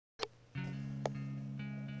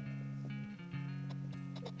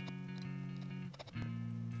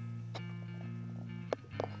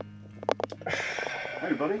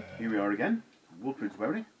everybody, here we are again,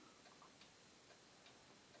 Wolfridgeberry.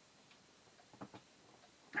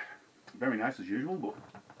 Very nice as usual, but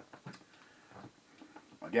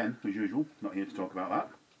again, as usual, not here to talk about that.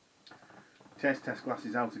 Taste test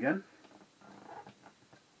glasses out again.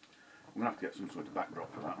 I'm going to have to get some sort of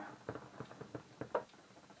backdrop for that,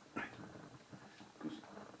 because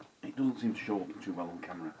it doesn't seem to show up too well on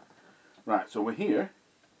camera. Right, so we're here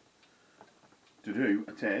to do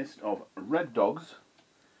a taste of Red Dog's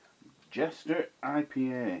Jester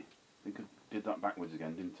IPA. I think I did that backwards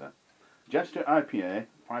again, didn't I? Jester IPA,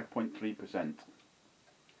 5.3%. So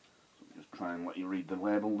just try and let you read the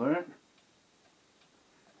label there.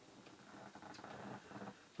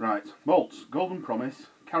 Right, malts, Golden Promise,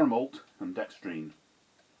 Caramalt and Dextrine.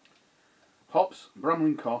 Hops,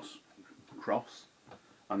 Bramlin Cross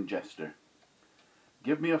and Jester.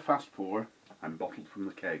 Give me a fast pour, I'm bottled from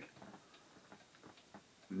the keg.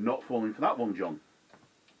 Not falling for that one, John.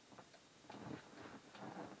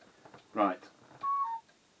 Right,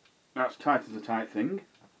 that's tight as a tight thing.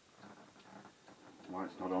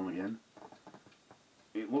 Light's not on again.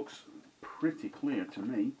 It looks pretty clear to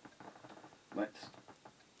me.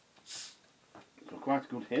 So quite a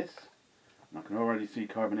good hiss, and I can already see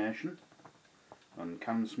carbonation and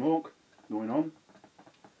can smoke going on.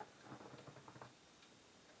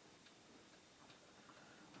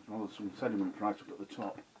 As well as some sediment right up at the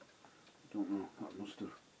top. I don't know, that must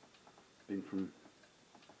have been from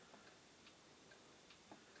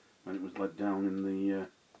when it was laid down in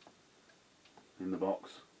the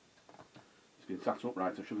box. It's been sat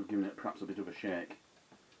upright. I should have given it perhaps a bit of a shake.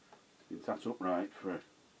 It's been sat upright for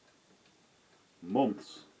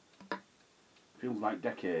months. Feels like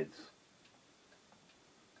decades.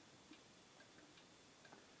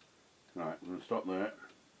 Right, we're going to stop there.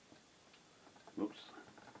 Oops.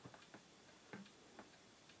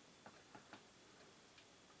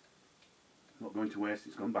 Not going to waste,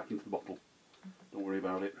 it's gone back into the bottle. Don't worry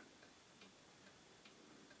about it.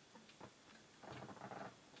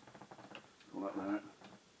 All that there.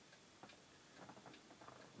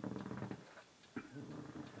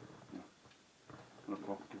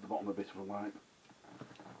 Give the bottom a bit of a wipe.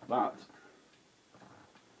 That, I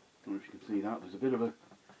don't know if you can see that, there's a bit of a,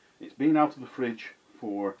 it's been out of the fridge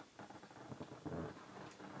for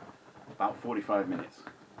about 45 minutes.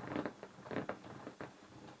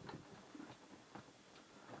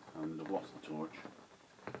 And I've lost the torch.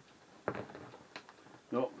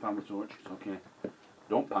 No, found the torch, it's okay.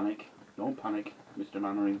 Don't panic, Mr.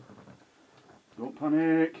 Mannering. Don't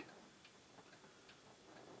panic.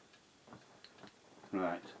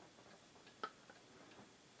 Right.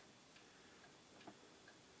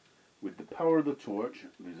 With the power of the torch,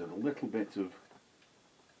 there's a little bit of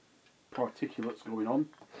particulates going on,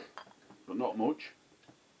 but not much.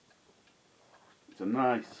 It's a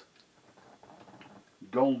nice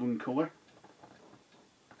golden colour.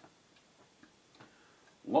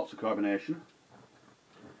 Lots of carbonation.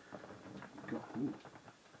 I got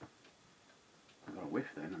a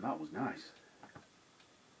whiff then, and that was nice.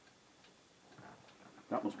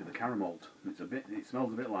 That must be the caramalt. It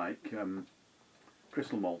smells a bit like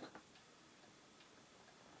crystal malt.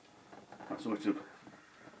 That sort of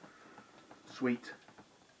sweet,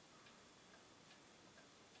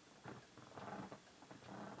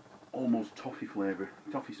 almost toffee flavour,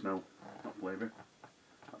 toffee smell, not flavour.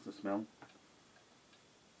 That's the smell.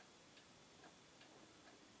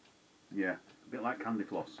 Yeah, a bit like candy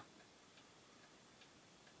floss.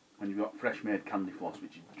 And you've got fresh made candy floss,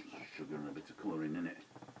 which is just sugar and a bit of colouring in it.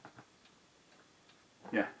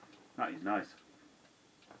 Yeah, that is nice.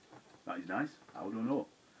 That is nice. I don't know.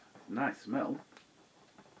 It's a nice smell.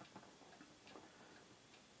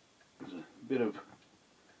 There's a bit of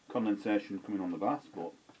condensation coming on the bass,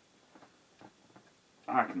 but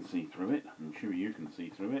I can see through it. I'm sure you can see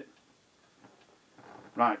through it.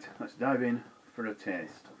 Right, let's dive in for a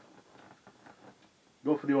taste.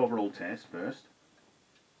 Go for the overall taste first.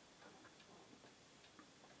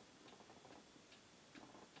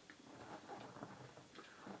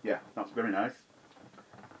 Yeah, that's very nice.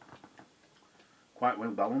 Quite well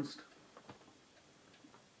balanced.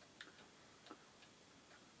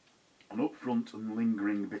 An upfront and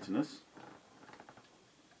lingering bitterness.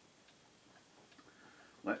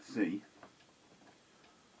 Let's see.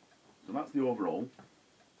 So that's the overall.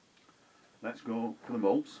 Let's go for the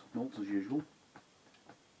malts. Malts as usual.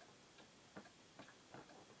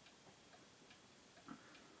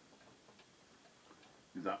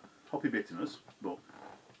 There's that hoppy bitterness, but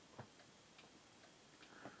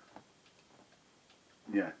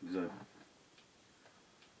yeah, there's a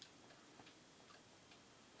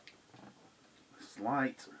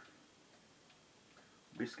slight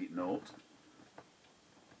biscuit note,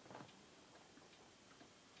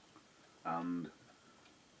 and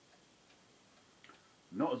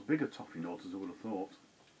not as big a toffee note as I would have thought,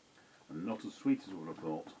 and not as sweet as I would have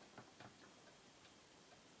thought.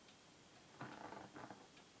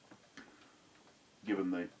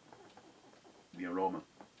 Given the aroma,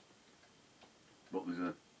 but there's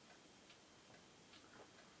a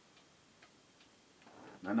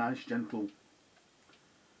nice gentle,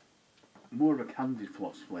 more of a candied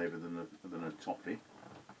floss flavour than a toffee,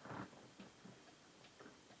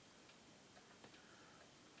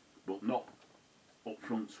 but not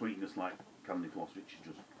upfront sweetness like candy floss, which is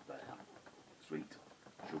just there, sweet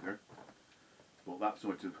sugar, but that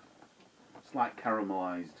sort of slight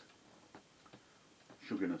caramelised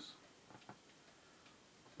sugarness.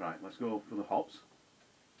 Right, let's go for the hops.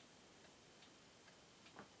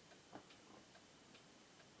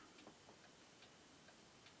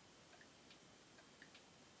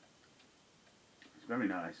 It's very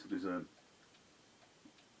nice. There's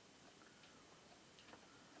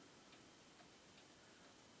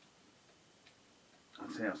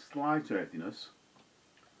I'd say a slight earthiness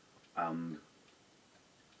and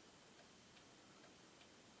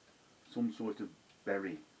some sort of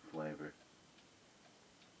berry flavour.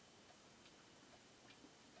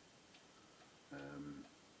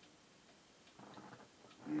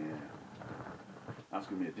 Yeah, that's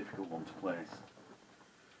going to be a difficult one to place.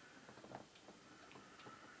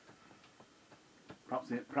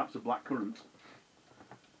 Perhaps a black currant.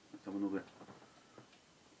 Let's have another.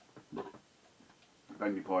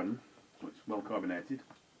 Beg your pardon. So it's well carbonated.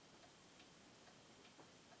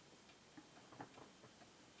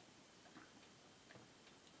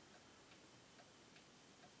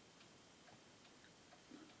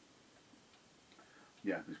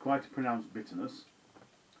 Yeah, there's quite a pronounced bitterness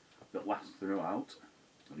that lasts throughout,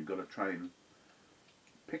 and you've got to try and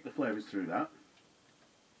pick the flavours through that.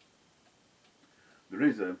 There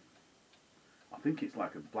is I think it's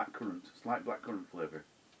like a blackcurrant, slight blackcurrant flavour.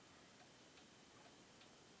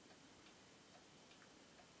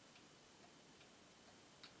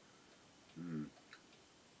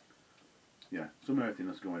 Yeah, some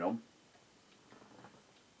earthiness going on.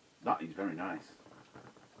 That is very nice.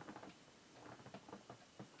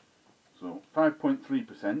 So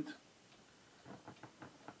 5.3%.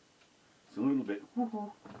 It's a little bit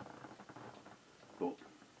woo-hoo, but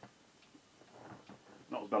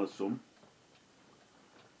not as bad as some.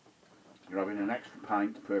 You're having an extra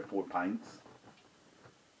pint per 4 pints. Is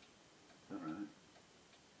that right?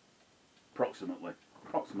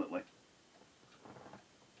 Approximately.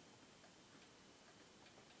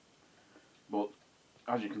 But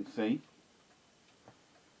as you can see,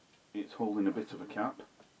 it's holding a bit of a cap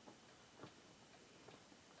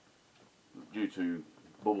due to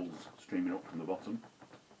bubbles streaming up from the bottom.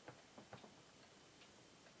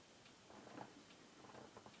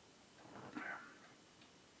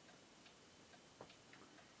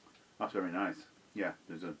 That's very nice. Yeah,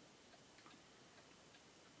 there's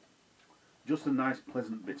just a nice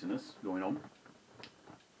pleasant bitterness going on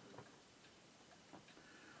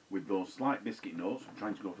with those slight biscuit notes. I'm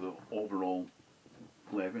trying to go for the overall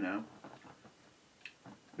flavour now.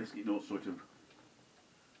 Biscuit notes sort of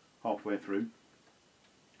halfway through.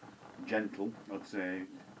 Gentle, I'd say.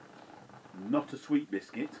 Not a sweet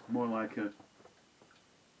biscuit, more like a,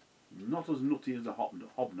 not as nutty as a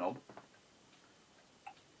hobnob.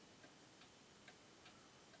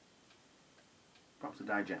 Perhaps a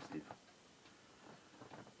digestive.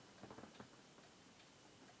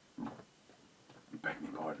 Beg me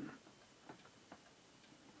pardon.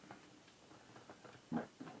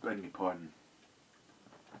 Beg me pardon.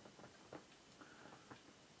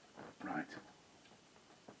 Right.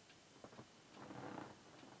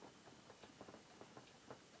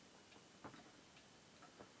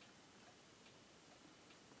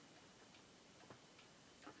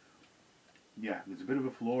 Yeah, there's a bit of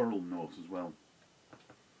a floral note as well.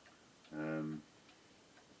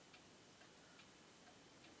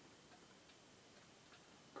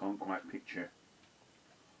 Can't quite picture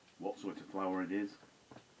what sort of flower it is,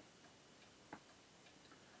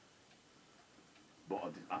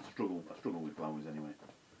 but I struggle with flowers anyway.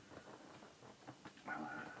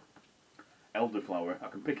 Elderflower, I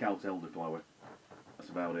can pick out elderflower. That's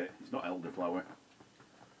about it. It's not elderflower.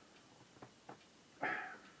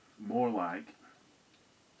 More like,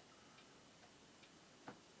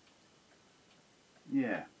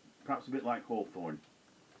 yeah, perhaps a bit like hawthorn.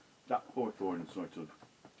 That hawthorn sort of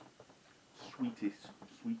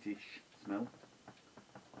sweetish smell.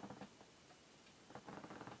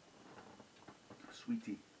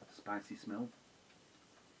 Sweety, spicy smell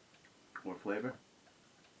or flavour.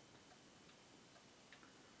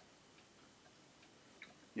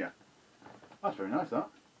 That's very nice, that.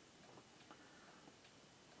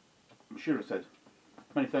 I'm sure I said,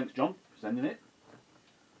 many thanks, John, for sending it.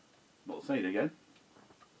 But I'll say it again.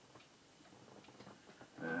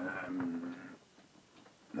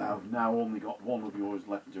 I've now only got one of yours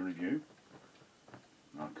left to review.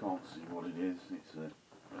 I can't see what it is. It's a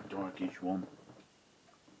darkish one.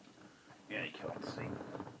 Yeah, you can't see.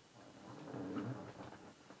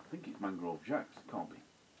 I think it's Mangrove Jacks. It can't be.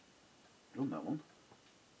 Done that one.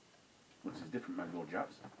 This is different Mangrove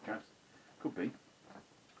Jacks. Could be.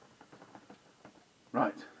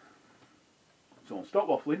 Right. So I'll stop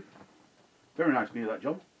waffling. Very nice beer, that,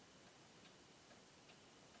 John.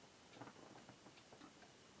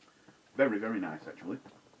 Very, very nice, actually.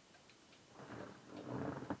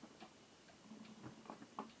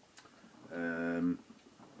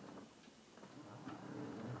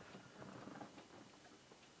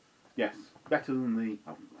 Yes, better than the...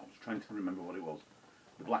 I was trying to remember what it was.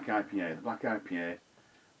 The Black IPA. The Black IPA,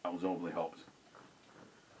 that was overly hopped.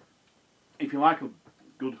 If you like a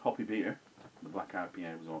good hoppy beer, the Black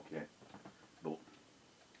IPA was okay. But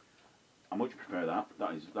I much prefer that.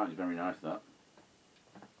 That is very nice, that.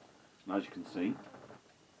 And as you can see,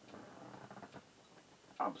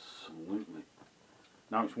 absolutely.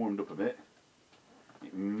 Now it's warmed up a bit.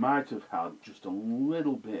 It might have had just a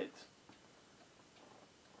little bit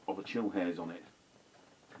of a chill haze on it,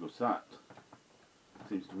 because that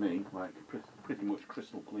seems to me like pretty much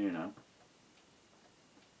crystal clear now.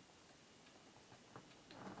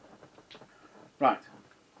 Right,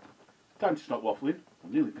 time to stop waffling.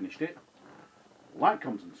 I've nearly finished it. Like,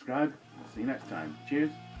 comment and subscribe. I'll see you next time.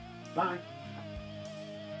 Cheers. Bye.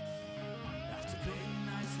 After playing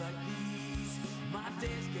nights like these, my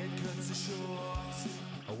days get cut so short.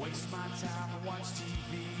 I waste my time and watch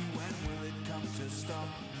TV. When will it come to stop?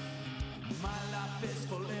 My life is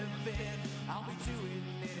for living. I'll be doing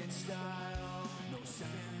it in style.